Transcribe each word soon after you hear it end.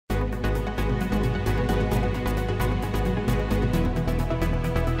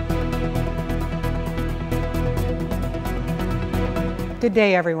Good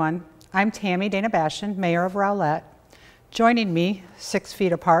day, everyone. I'm Tammy Dana-Bashian, Mayor of Rowlett. Joining me, 6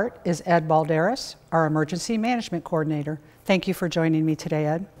 feet apart, is Ed Balderas, our Emergency Management Coordinator. Thank you for joining me today,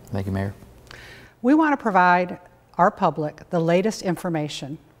 Ed. Thank you, Mayor. We want to provide our public the latest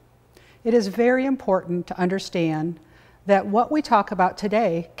information. It is very important to understand that what we talk about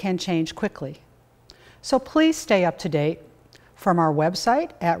today can change quickly. So please stay up to date from our website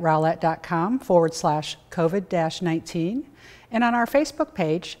at rowlett.com/COVID-19 and on our Facebook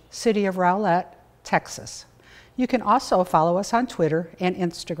page, City of Rowlett, Texas. You can also follow us on Twitter and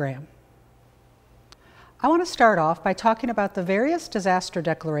Instagram. I want to start off by talking about the various disaster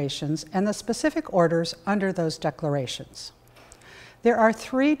declarations and the specific orders under those declarations. There are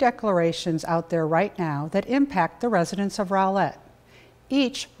 3 declarations out there right now that impact the residents of Rowlett,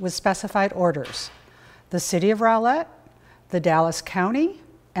 each with specified orders: the City of Rowlett, the Dallas County,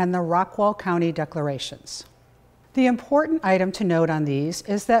 and the Rockwall County declarations. The important item to note on these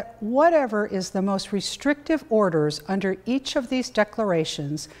is that whatever is the most restrictive orders under each of these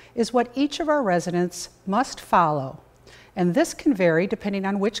declarations is what each of our residents must follow, and this can vary depending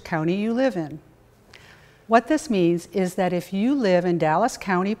on which county you live in. What this means is that if you live in Dallas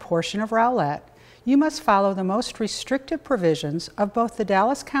County portion of Rowlett, you must follow the most restrictive provisions of both the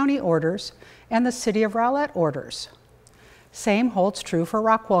Dallas County orders and the City of Rowlett orders. Same holds true for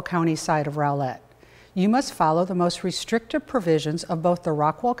Rockwall County side of Rowlett. You must follow the most restrictive provisions of both the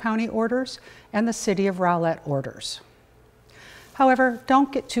Rockwall County orders and the City of Rowlett orders. However,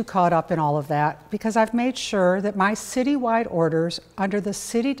 don't get too caught up in all of that, because I've made sure that my citywide orders under the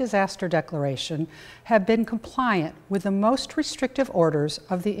City Disaster Declaration have been compliant with the most restrictive orders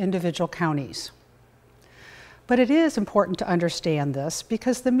of the individual counties. But it is important to understand this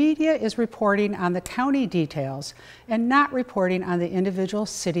because the media is reporting on the county details and not reporting on the individual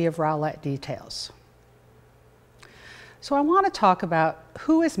City of Rowlett details. So I want to talk about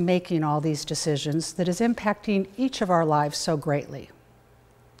who is making all these decisions that is impacting each of our lives so greatly.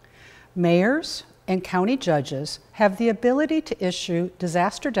 Mayors and county judges have the ability to issue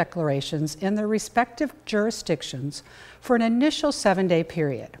disaster declarations in their respective jurisdictions for an initial 7-day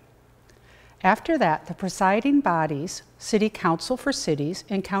period. After that, the presiding bodies, City Council for cities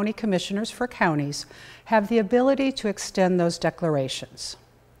and County Commissioners for counties, have the ability to extend those declarations.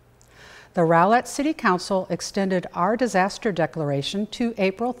 The Rowlett City Council extended our disaster declaration to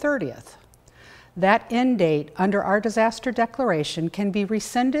April 30th. That end date under our disaster declaration can be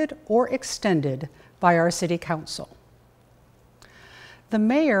rescinded or extended by our City Council. The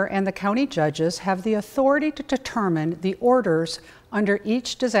mayor and the county judges have the authority to determine the orders under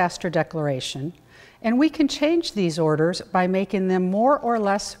each disaster declaration, and we can change these orders by making them more or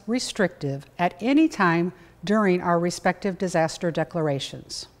less restrictive at any time during our respective disaster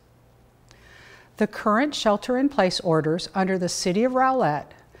declarations. The current shelter-in-place orders under the City of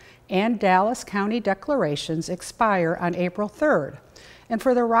Rowlett and Dallas County declarations expire on April 3rd, and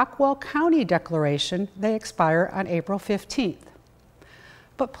for the Rockwall County declaration, they expire on April 15th.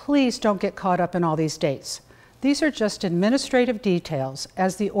 But please don't get caught up in all these dates. These are just administrative details,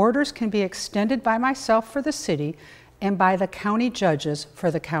 as the orders can be extended by myself for the city and by the county judges for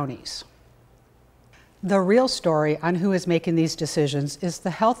the counties. The real story on who is making these decisions is the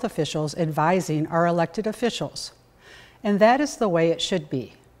health officials advising our elected officials, and that is the way it should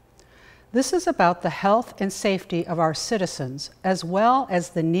be. This is about the health and safety of our citizens, as well as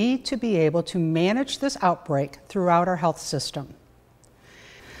the need to be able to manage this outbreak throughout our health system.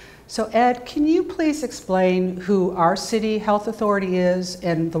 So Ed, can you please explain who our city health authority is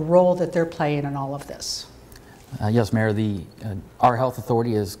and the role that they're playing in all of this? Yes, Mayor. Our health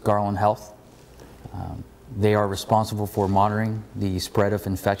authority is Garland Health. They are responsible for monitoring the spread of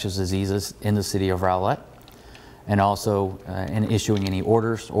infectious diseases in the City of Rowlett, and also in issuing any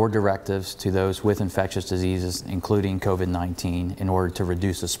orders or directives to those with infectious diseases, including COVID-19, in order to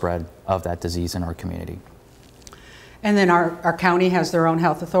reduce the spread of that disease in our community. And then our county has their own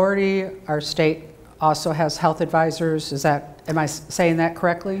health authority. Our state also has health advisors. Am I saying that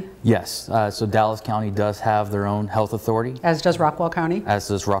correctly? Yes. So Dallas County does have their own health authority. As does Rockwall County? As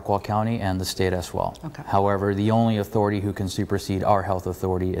does Rockwall County and the state as well. Okay. However, the only authority who can supersede our health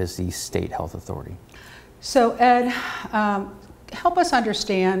authority is the state health authority. So Ed, help us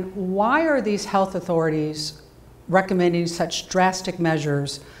understand, why are these health authorities recommending such drastic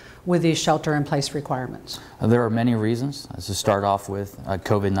measures with these shelter-in-place requirements? There are many reasons. To start off with,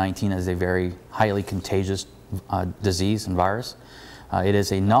 COVID-19 is a very highly contagious disease and virus. It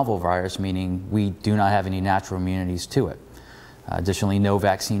is a novel virus, meaning we do not have any natural immunities to it. Additionally, no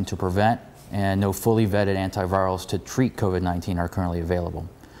vaccine to prevent and no fully vetted antivirals to treat COVID-19 are currently available.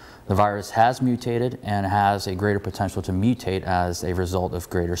 The virus has mutated and has a greater potential to mutate as a result of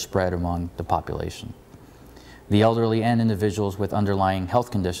greater spread among the population. The elderly and individuals with underlying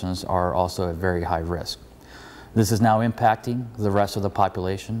health conditions are also at very high risk. This is now impacting the rest of the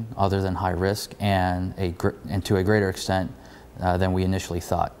population other than high risk and to a greater extent than we initially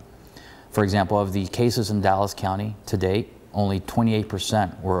thought. For example, of the cases in Dallas County to date, only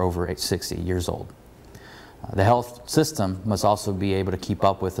 28% were over 60 years old. The health system must also be able to keep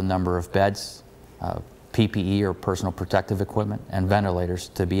up with the number of beds, PPE or personal protective equipment, and ventilators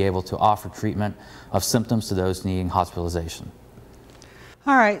to be able to offer treatment of symptoms to those needing hospitalization.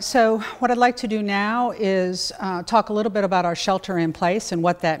 All right, so what I'd like to do now is talk a little bit about our shelter in place and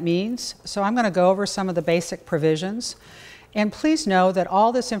what that means. So I'm going to go over some of the basic provisions. And please know that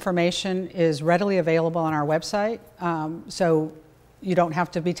all this information is readily available on our website. So you don't have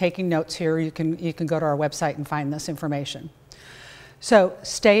to be taking notes here. You can go to our website and find this information. So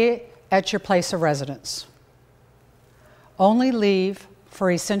stay at your place of residence. Only leave for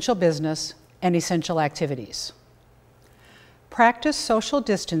essential business and essential activities. Practice social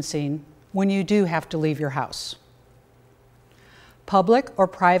distancing when you do have to leave your house. Public or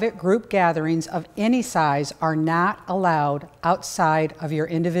private group gatherings of any size are not allowed outside of your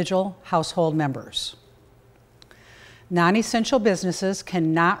individual household members. Non-essential businesses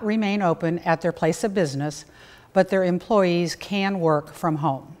cannot remain open at their place of business, but their employees can work from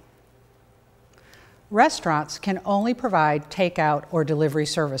home. Restaurants can only provide takeout or delivery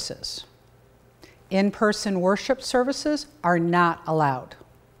services. In-person worship services are not allowed.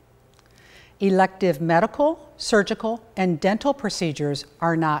 Elective medical, surgical, and dental procedures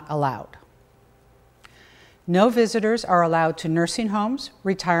are not allowed. No visitors are allowed to nursing homes,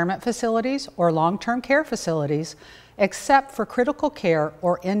 retirement facilities, or long-term care facilities except for critical care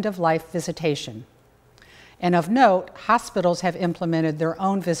or end-of-life visitation. And of note, hospitals have implemented their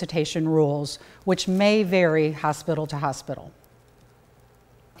own visitation rules, which may vary hospital to hospital.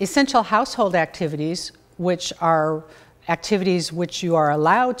 Essential household activities, which are activities which you are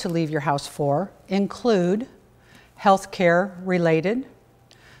allowed to leave your house for, include healthcare related,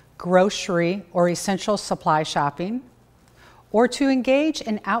 grocery or essential supply shopping, or to engage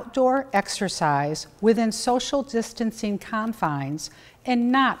in outdoor exercise within social distancing confines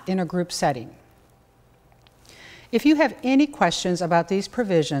and not in a group setting. If you have any questions about these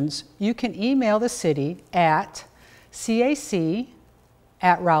provisions, you can email the city at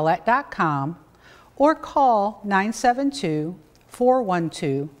cac@rowlett.com or call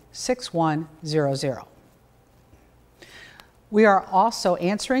 972-412-6100. We are also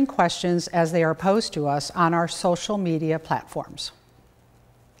answering questions as they are posed to us on our social media platforms.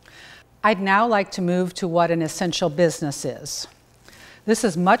 I'd now like to move to what an essential business is. This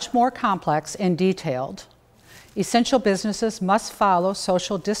is much more complex and detailed. Essential businesses must follow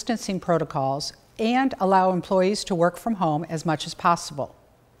social distancing protocols and allow employees to work from home as much as possible.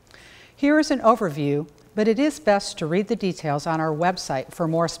 Here is an overview, but it is best to read the details on our website for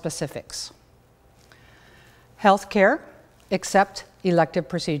more specifics. Healthcare, except elective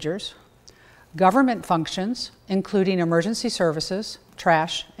procedures. Government functions, including emergency services,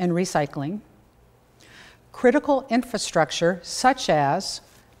 trash, and recycling. Critical infrastructure, such as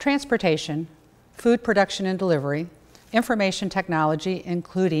transportation, food production and delivery, information technology,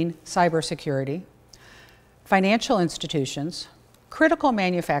 including cybersecurity. Financial institutions, critical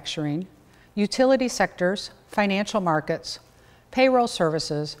manufacturing, utility sectors, financial markets, payroll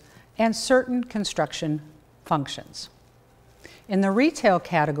services, and certain construction functions. In the retail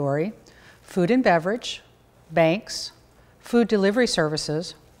category, food and beverage, banks, food delivery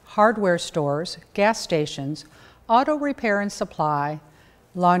services, hardware stores, gas stations, auto repair and supply,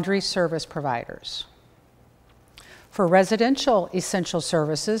 laundry service providers. For residential essential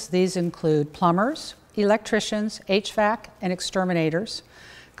services, these include plumbers, electricians, HVAC and exterminators,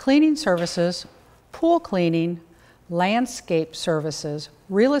 cleaning services, pool cleaning, landscape services,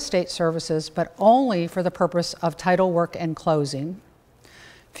 real estate services, but only for the purpose of title work and closing,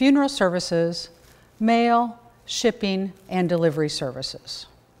 funeral services, mail, shipping, and delivery services.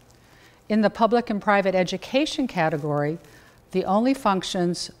 In the public and private education category, the only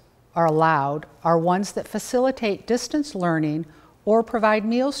functions are allowed are ones that facilitate distance learning or provide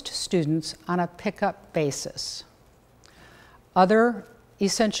meals to students on a pickup basis. Other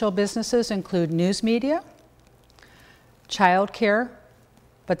essential businesses include news media, childcare,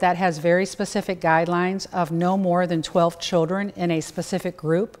 but that has very specific guidelines of no more than 12 children in a specific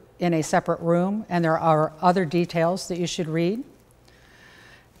group in a separate room, and there are other details that you should read.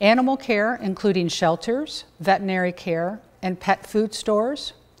 Animal care, including shelters, veterinary care, and pet food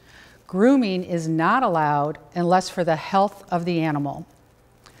stores. Grooming is not allowed unless for the health of the animal.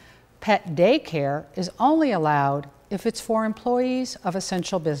 Pet daycare is only allowed if it's for employees of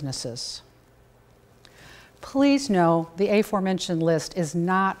essential businesses. Please know the aforementioned list is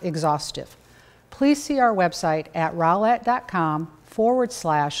not exhaustive. Please see our website at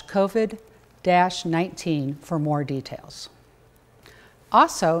rowlett.com/COVID-19 for more details.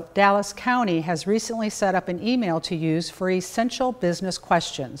 Also, Dallas County has recently set up an email to use for essential business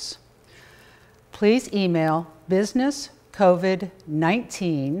questions. Please email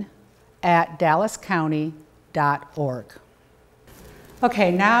businesscovid19@dallascounty.org.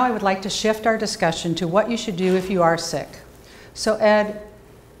 Okay, now I would like to shift our discussion to what you should do if you are sick. So Ed,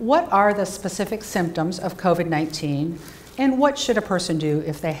 what are the specific symptoms of COVID-19 and what should a person do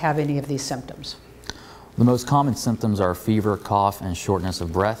if they have any of these symptoms? The most common symptoms are fever, cough, and shortness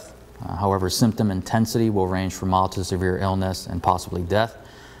of breath. However, symptom intensity will range from mild to severe illness and possibly death.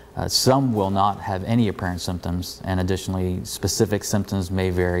 Some will not have any apparent symptoms, and additionally, specific symptoms may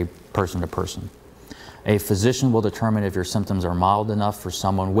vary person to person. A physician will determine if your symptoms are mild enough for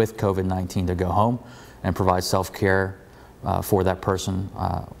someone with COVID-19 to go home and provide self-care for that person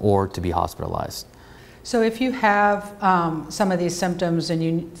or to be hospitalized. So if you have some of these symptoms and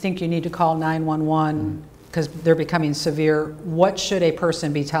you think you need to call 911 because they're becoming severe, what should a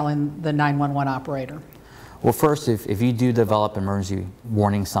person be telling the 911 operator? Well, first, if you do develop emergency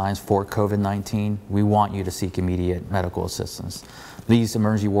warning signs for COVID-19, we want you to seek immediate medical assistance. These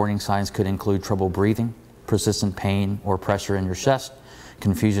emergency warning signs could include trouble breathing, persistent pain or pressure in your chest,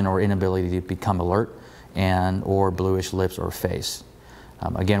 confusion or inability to become alert, or bluish lips or face.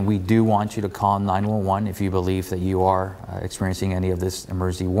 Again, we do want you to call 911 if you believe that you are experiencing any of this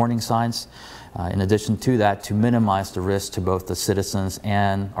emergency warning signs. In addition to that, to minimize the risk to both the citizens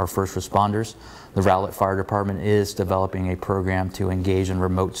and our first responders, the Rowlett Fire Department is developing a program to engage in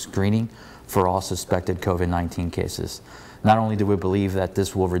remote screening for all suspected COVID-19 cases. Not only do we believe that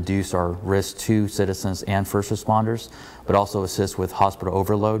this will reduce our risk to citizens and first responders, but also assist with hospital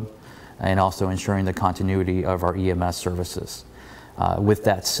overload and also ensuring the continuity of our EMS services. With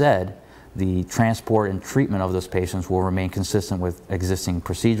that said, the transport and treatment of those patients will remain consistent with existing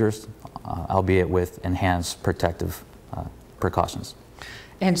procedures, albeit with enhanced protective precautions.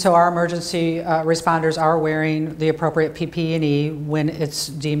 And so our emergency responders are wearing the appropriate PPE when it's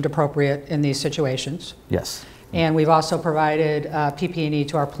deemed appropriate in these situations? Yes. And we've also provided PPE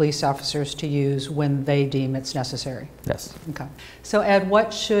to our police officers to use when they deem it's necessary? Yes. Okay. So Ed,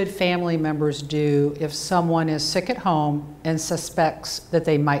 what should family members do if someone is sick at home and suspects that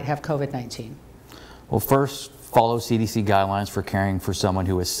they might have COVID-19? Well, first, follow CDC guidelines for caring for someone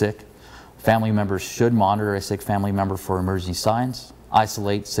who is sick. Family members should monitor a sick family member for emergency signs,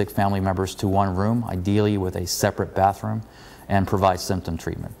 isolate sick family members to one room, ideally with a separate bathroom, and provide symptom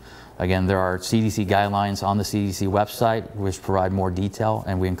treatment. Again, there are CDC guidelines on the CDC website which provide more detail,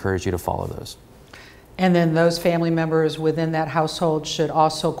 and we encourage you to follow those. And then those family members within that household should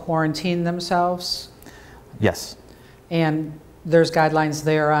also quarantine themselves? Yes. And there's guidelines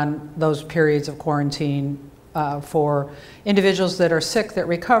there on those periods of quarantine for individuals that are sick that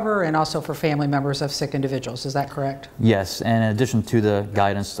recover, and also for family members of sick individuals. Is that correct? Yes, and in addition to the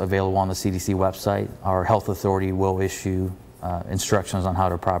guidance available on the CDC website, our health authority will issue instructions on how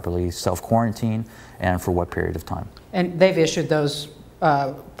to properly self-quarantine and for what period of time. And they've issued those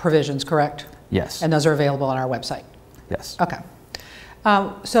provisions, correct? Yes. And those are available on our website? Yes. Okay.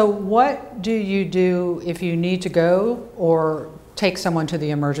 So what do you do if you need to go or take someone to the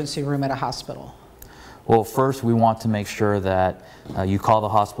emergency room at a hospital? Well, first we want to make sure that you call the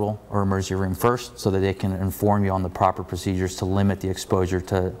hospital or emergency room first so that they can inform you on the proper procedures to limit the exposure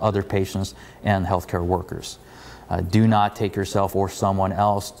to other patients and healthcare workers. Do not take yourself or someone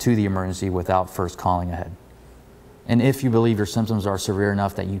else to the emergency without first calling ahead. And if you believe your symptoms are severe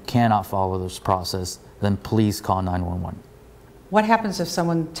enough that you cannot follow this process, then please call 911. What happens if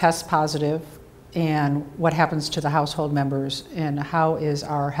someone tests positive, and what happens to the household members, and how is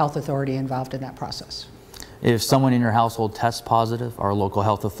our health authority involved in that process? If someone in your household tests positive, our local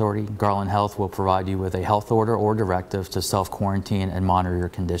health authority, Garland Health, will provide you with a health order or directive to self-quarantine and monitor your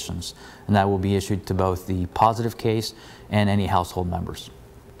conditions. And that will be issued to both the positive case and any household members.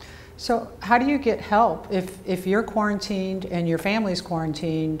 So how do you get help if you're quarantined and your family's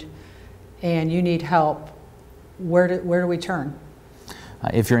quarantined and you need help? Where do we turn?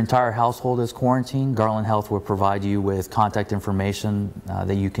 If your entire household is quarantined, Garland Health will provide you with contact information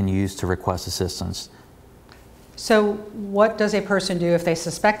that you can use to request assistance. So what does a person do if they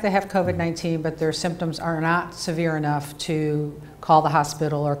suspect they have COVID-19 but their symptoms are not severe enough to call the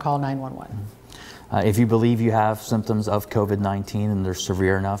hospital or call 911? If you believe you have symptoms of COVID-19 and they're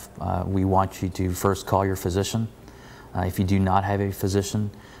severe enough, we want you to first call your physician. If you do not have a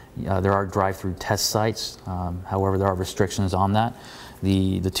physician, There are drive-through test sites, however, there are restrictions on that.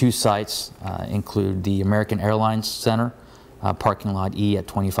 The two sites include the American Airlines Center, parking lot E at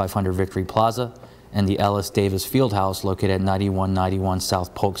 2500 Victory Plaza, and the Ellis Davis Fieldhouse located at 9191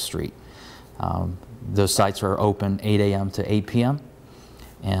 South Polk Street. Those sites are open 8 a.m. to 8 p.m.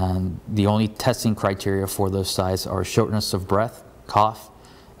 And the only testing criteria for those sites are shortness of breath, cough,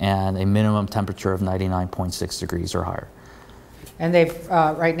 and a minimum temperature of 99.6 degrees or higher. And they've,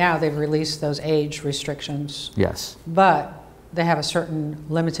 right now, they've released those age restrictions. Yes. But they have a certain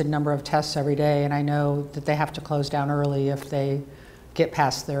limited number of tests every day, and I know that they have to close down early if they get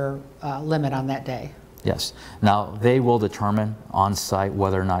past their limit on that day. Yes. Now, they will determine on site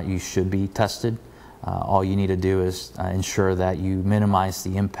whether or not you should be tested. All you need to do is ensure that you minimize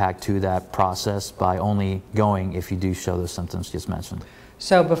the impact to that process by only going if you do show those symptoms just mentioned.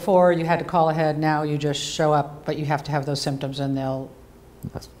 So before you had to call ahead, now you just show up, but you have to have those symptoms, and they'll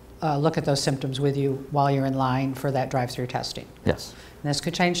look at those symptoms with you while you're in line for that drive-through testing. Yes. And this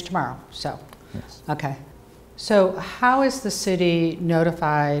could change tomorrow, so. Yes. Okay. So how is the city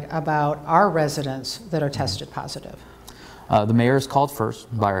notified about our residents that are tested positive? The mayor is called first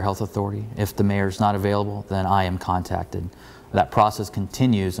by our health authority. If the mayor is not available, then I am contacted. That process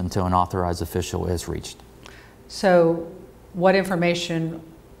continues until an authorized official is reached. So what information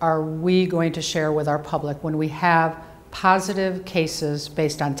are we going to share with our public when we have positive cases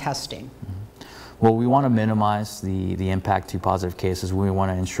based on testing? Well, we want to minimize the impact to positive cases. We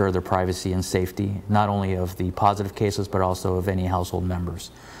want to ensure their privacy and safety, not only of the positive cases, but also of any household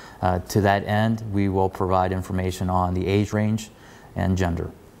members. To that end, we will provide information on the age range and gender.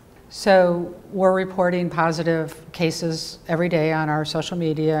 So we're reporting positive cases every day on our social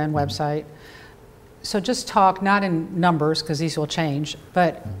media and website. So just talk, not in numbers, because these will change,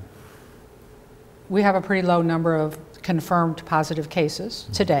 but we have a pretty low number of confirmed positive cases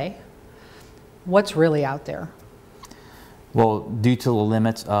today. What's really out there? Well, due to the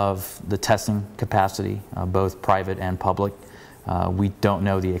limits of the testing capacity, both private and public, we don't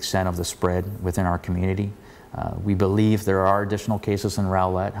know the extent of the spread within our community. We believe there are additional cases in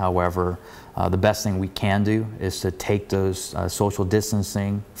Rowlett. However, the best thing we can do is to take those social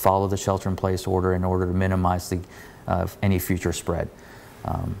distancing, follow the shelter-in-place order in order to minimize any future spread.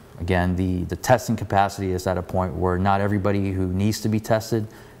 Again, the testing capacity is at a point where not everybody who needs to be tested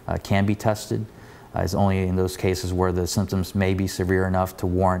can be tested. It's only in those cases where the symptoms may be severe enough to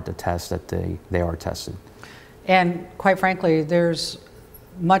warrant the test that they are tested. And quite frankly, there's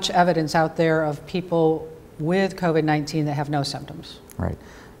much evidence out there of people with COVID-19 that have no symptoms. Right.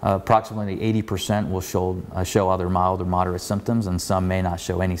 Approximately 80% will show either mild or moderate symptoms, and some may not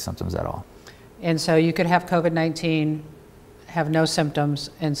show any symptoms at all. And so you could have COVID-19, have no symptoms,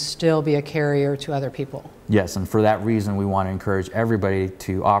 and still be a carrier to other people. Yes, and for that reason, we want to encourage everybody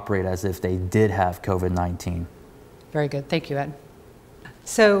to operate as if they did have COVID-19. Very good. Thank you, Ed.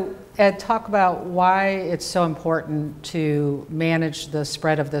 So, Ed, talk about why it's so important to manage the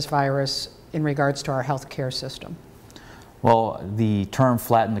spread of this virus in regards to our healthcare system. Well, the term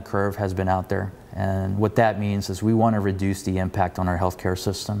flatten the curve has been out there, and what that means is we want to reduce the impact on our healthcare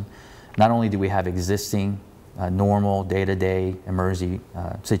system. Not only do we have existing normal day-to-day emergency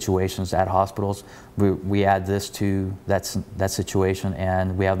situations at hospitals, we add this to that situation,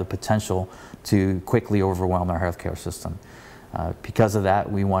 and we have the potential to quickly overwhelm our healthcare system. Because of that,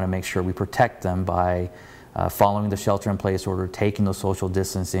 we want to make sure we protect them by following the shelter-in-place order, taking the social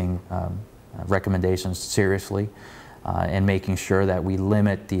distancing recommendations seriously, and making sure that we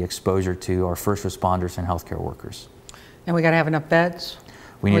limit the exposure to our first responders and healthcare workers. And we got to have enough beds.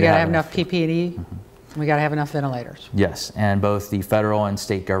 We got to have enough PPE. We got to have enough ventilators. Yes, and both the federal and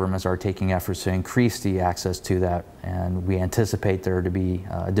state governments are taking efforts to increase the access to that, and we anticipate there to be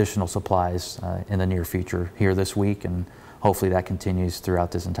additional supplies in the near future here this week, and hopefully that continues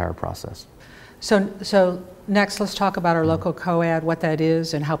throughout this entire process. So next, let's talk about our local COAD, what that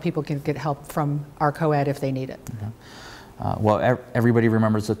is, and how people can get help from our COAD if they need it. Well, everybody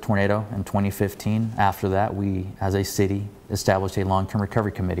remembers the tornado in 2015. After that, we, as a city, established a long-term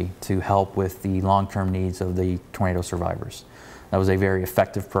recovery committee to help with the long-term needs of the tornado survivors. That was a very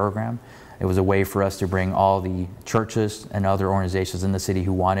effective program. It was a way for us to bring all the churches and other organizations in the city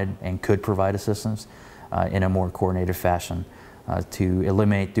who wanted and could provide assistance in a more coordinated fashion to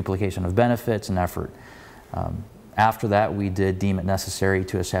eliminate duplication of benefits and effort. After that, we did deem it necessary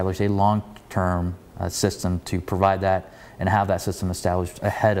to establish a long-term system to provide that and have that system established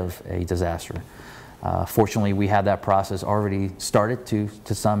ahead of a disaster. Fortunately, we had that process already started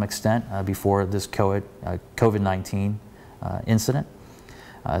to some extent before this COVID-19 incident.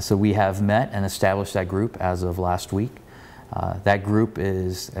 So we have met and established that group as of last week. That group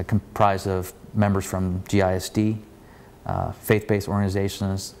is comprised of members from GISD, faith-based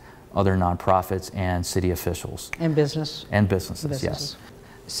organizations, other nonprofits, and city officials. And business. And businesses, yes.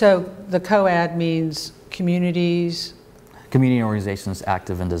 So the COAD means communities. Community organizations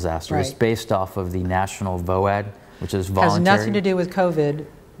active in disaster. Right. It's based off of the national VOAD, which is voluntary. Has nothing to do with COVID.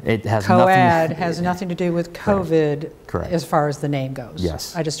 It has COAD has nothing to do with COVID. Correct. As far as the name goes.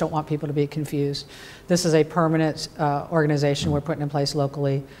 Yes. I just don't want people to be confused. This is a permanent organization we're putting in place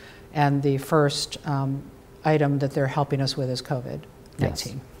locally, and the first item that they're helping us with is COVID-19.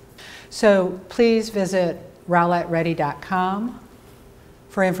 Yes. So please visit rowlettready.com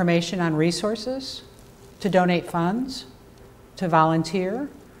for information on resources, to donate funds, to volunteer,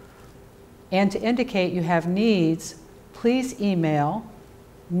 and to indicate you have needs. Please email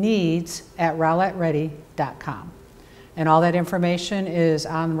needs@rowlettready.com. And all that information is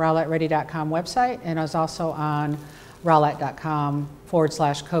on the rowlettready.com website, and is also on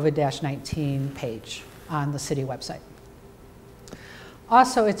rowlett.com/COVID-19 page on the city website.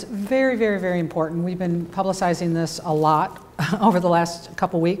 Also, it's very, very, very important. We've been publicizing this a lot over the last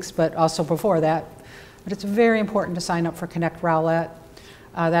couple weeks, but also before that. But it's very important to sign up for Connect Rowlett.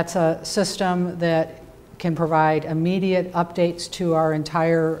 That's a system that can provide immediate updates to our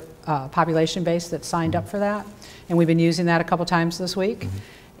entire population base that's signed up for that. And we've been using that a couple times this week.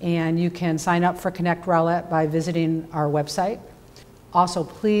 And you can sign up for Connect Rowlett by visiting our website. Also,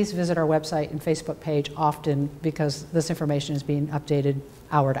 please visit our website and Facebook page often, because this information is being updated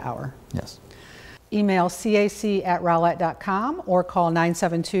hour to hour. Yes. Email cac@rowlett.com or call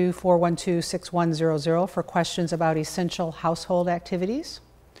 972-412-6100 for questions about essential household activities.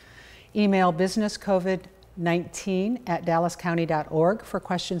 Email businesscovid19@dallascounty.org for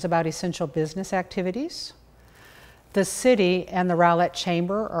questions about essential business activities. The city and the Rowlett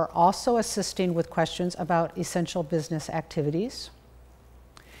Chamber are also assisting with questions about essential business activities.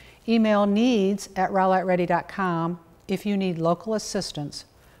 Email needs@rowlettready.com if you need local assistance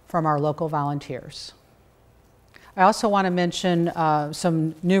from our local volunteers. I also want to mention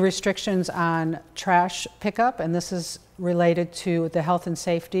some new restrictions on trash pickup, and this is related to the health and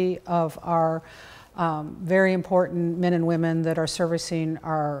safety of our very important men and women that are servicing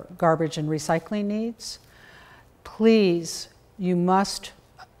our garbage and recycling needs. Please, you must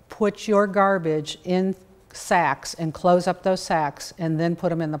put your garbage in sacks and close up those sacks and then put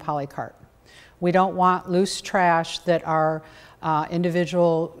them in the poly cart. We don't want loose trash that our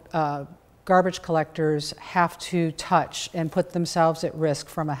individual garbage collectors have to touch and put themselves at risk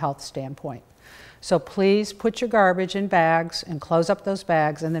from a health standpoint. So please put your garbage in bags and close up those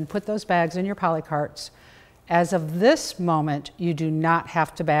bags, and then put those bags in your poly carts. As of this moment, you do not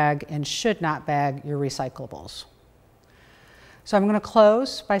have to bag and should not bag your recyclables. So I'm going to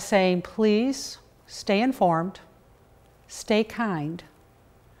close by saying, please stay informed, stay kind,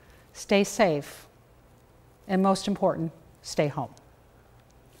 stay safe, and most important, stay home.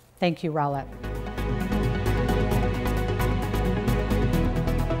 Thank you, Rowlett.